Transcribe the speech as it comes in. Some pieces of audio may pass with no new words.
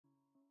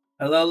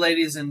Hello,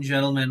 ladies and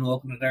gentlemen.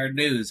 Welcome to Nerd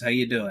News. How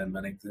you doing?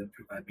 My name's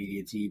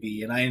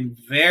HIMediaTV, and I am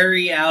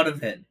very out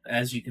of it,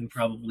 as you can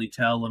probably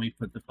tell. Let me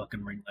put the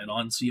fucking ring light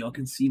on so y'all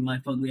can see my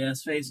fugly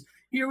ass face.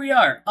 Here we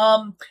are.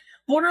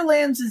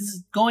 Borderlands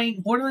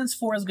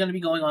 4 is going to be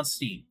going on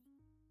Steam.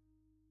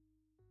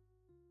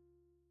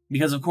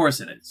 Because of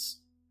course it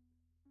is.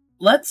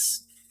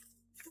 Let's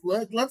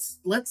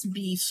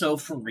be so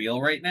for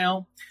real right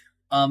now.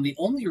 The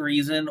only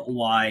reason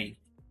why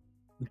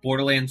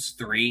Borderlands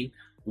 3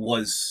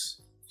 was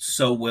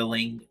so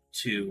willing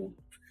to,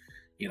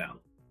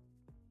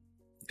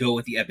 go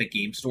with the Epic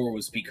Game Store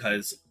was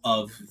because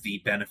of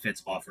the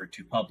benefits offered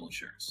to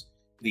publishers.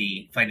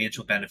 The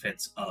financial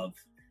benefits of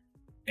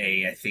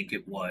I think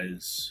it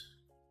was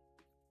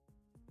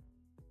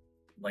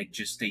like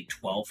just a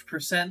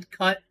 12%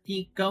 cut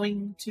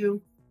going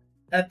to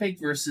Epic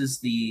versus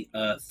the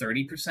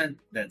 30%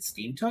 that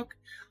Steam took.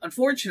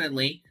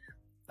 Unfortunately,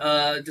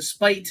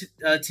 despite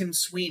Tim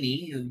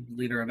Sweeney,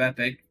 leader of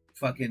Epic,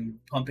 fucking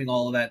pumping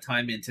all of that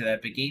time into the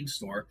Epic Game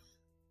Store,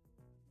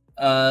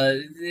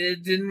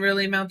 it didn't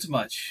really amount to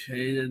much.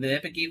 The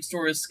Epic Game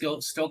Store is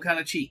still kind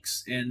of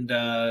cheeks, and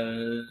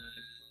no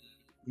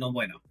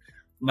bueno.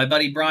 My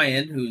buddy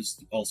Brian,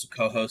 who's also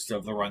co-host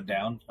of The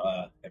Rundown,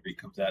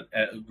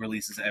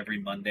 releases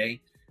every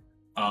Monday.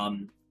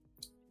 One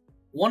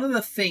of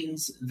the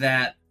things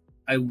that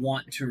I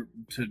want to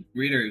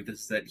reiterate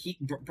is that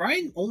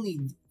Brian only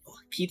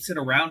keeps it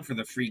around for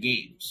the free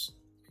games.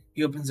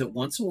 He opens it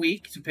once a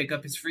week to pick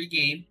up his free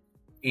game,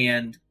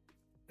 and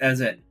that's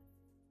it.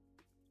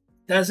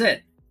 That's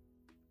it.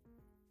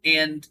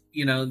 And,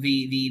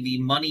 the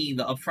money,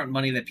 the upfront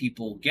money that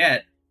people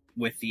get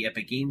with the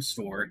Epic Game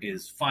Store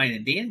is fine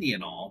and dandy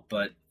and all,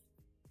 but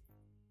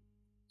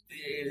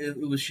it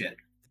was shit.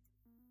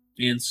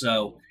 And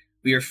so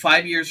we are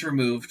 5 years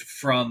removed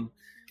from,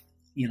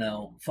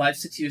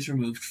 6 years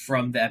removed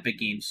from the Epic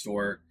Game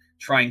Store,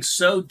 trying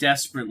so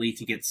desperately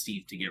to get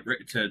Steam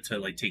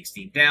to take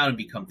Steam down and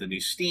become the new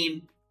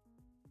Steam,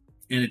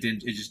 and it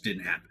just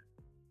didn't happen.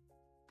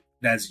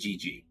 That's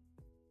GG.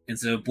 And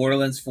so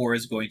Borderlands 4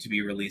 is going to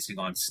be releasing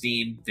on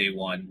Steam day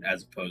one,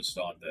 as opposed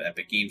to on the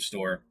Epic Game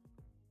Store.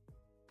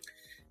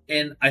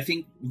 And I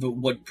think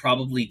what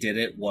probably did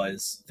it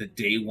was the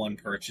day one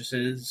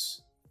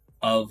purchases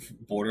of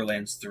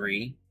Borderlands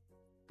 3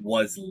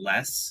 was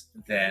less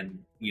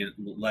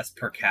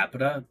per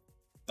capita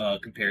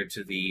compared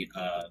to the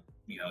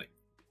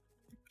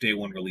day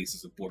one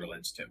releases of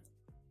Borderlands 2.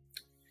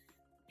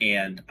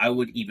 And I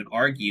would even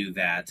argue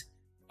that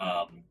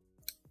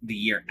the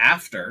year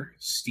after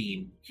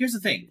Steam, here's the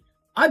thing,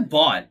 I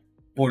bought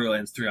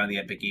Borderlands 3 on the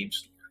Epic Game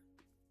Store.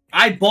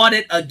 I bought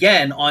it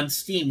again on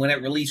Steam when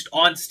it released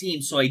on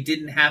Steam, so I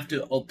didn't have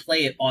to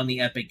play it on the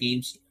Epic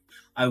Game Store.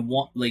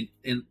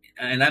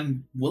 And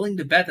I'm willing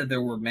to bet that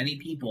there were many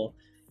people,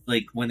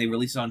 when they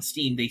released it on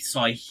Steam, they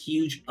saw a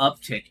huge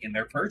uptick in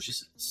their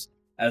purchases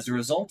as a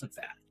result of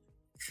that.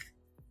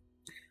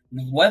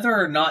 Whether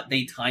or not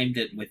they timed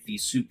it with the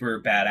super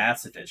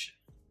badass edition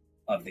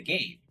of the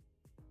game,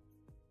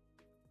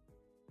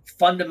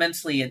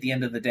 fundamentally, at the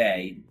end of the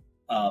day,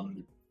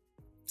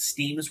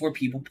 Steam is where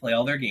people play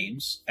all their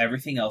games.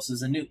 Everything else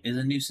is a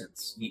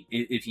nuisance.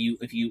 If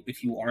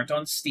you aren't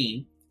on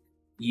Steam,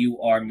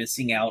 you are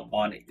missing out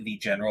on the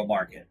general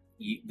market.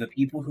 The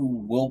people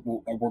who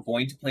were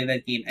going to play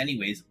that game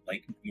anyways,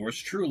 like yours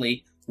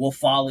truly, will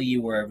follow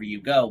you wherever you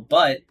go,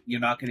 but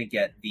you're not going to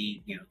get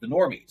the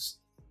normies.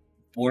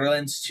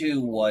 Borderlands 2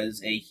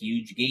 was a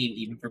huge game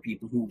even for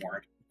people who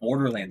weren't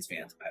Borderlands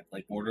fans. I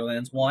played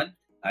Borderlands 1,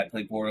 I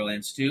played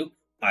Borderlands 2,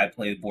 I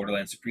played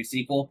Borderlands the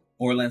pre-sequel.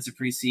 Borderlands the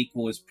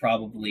pre-sequel is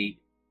probably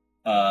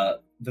the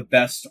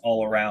best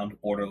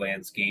all-around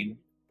Borderlands game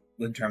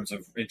in terms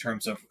of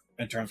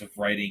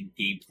writing,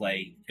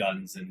 gameplay,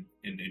 guns, and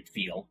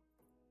feel.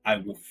 I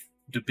will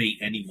debate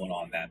anyone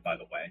on that, by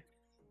the way.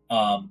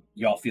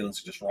 Y'all feeling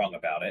just wrong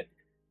about it.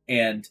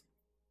 And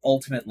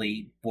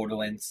ultimately,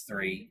 Borderlands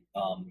 3,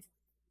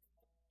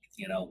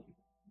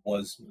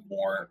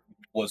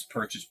 was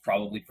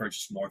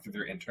purchased more through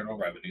their internal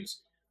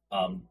revenues,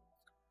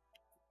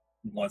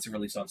 once it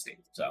released on Steam.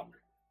 So,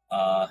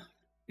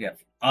 yeah.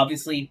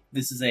 Obviously,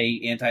 this is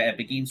a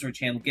anti-Epic Game Store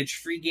channel. Get your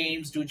free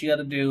games, do what you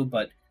gotta do,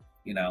 but,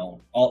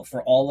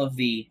 for all of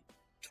the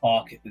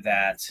talk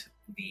that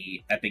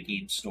the Epic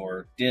Game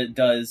Store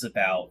does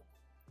about,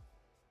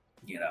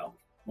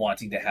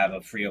 wanting to have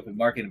a free open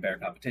market and better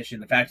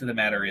competition, the fact of the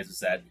matter is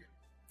that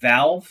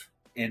Valve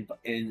and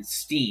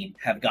Steam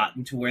have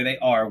gotten to where they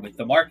are with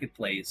the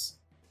marketplace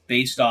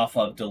based off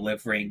of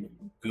delivering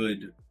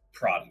good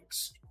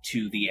products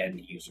to the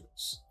end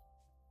users.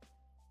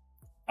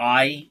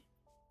 The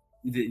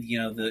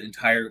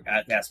entire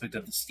aspect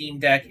of the Steam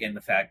Deck and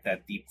the fact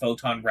that the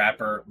Photon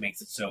wrapper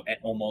makes it so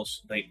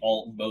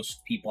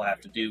most people have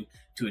to do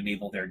to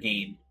enable their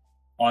game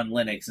on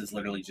Linux is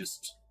literally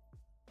just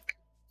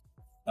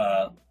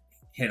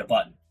hit a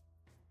button.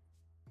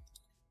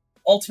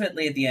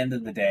 Ultimately, at the end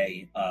of the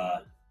day,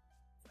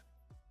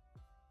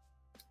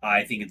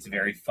 I think it's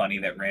very funny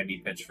that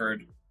Randy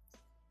Pitchford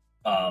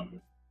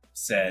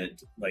said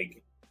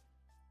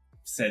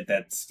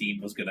that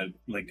Steam was gonna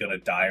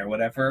die or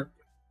whatever.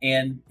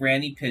 And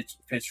Brandy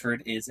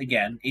Pitchford is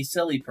again a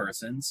silly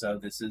person, so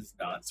this is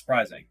not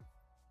surprising.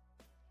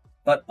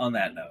 But on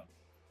that note,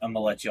 I'm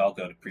gonna let y'all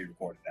go to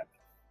pre-recorded that.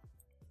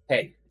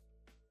 Hey,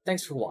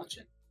 thanks for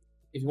watching.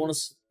 If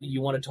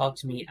you want to talk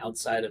to me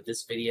outside of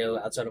this video,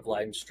 outside of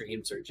live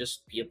streams, or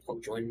just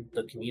join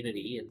the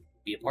community and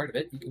be a part of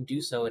it, you can do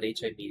so at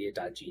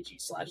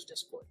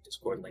HIMediaTV/Discord.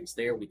 Discord links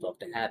there. We'd love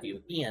to have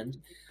you.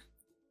 And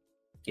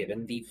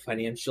given the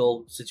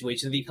financial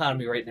situation of the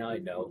economy right now, I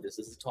know this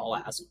is a tall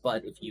ask,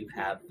 but if you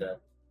have the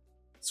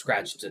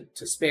scratch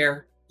to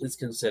spare, please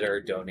consider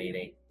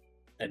donating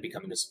and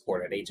becoming a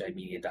supporter at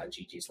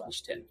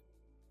HIMedia.gg/tip.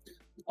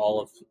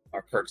 All of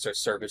our perks are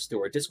serviced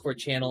through our Discord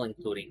channel,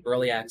 including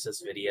early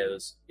access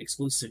videos,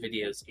 exclusive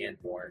videos, and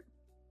more.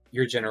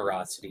 Your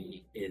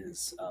generosity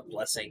is a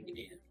blessing,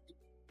 and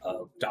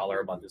 $1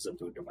 a month is a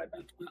boon to my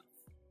mental health.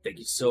 Thank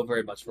you so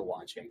very much for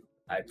watching.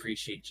 I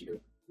appreciate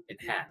you, and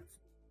have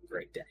a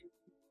great day.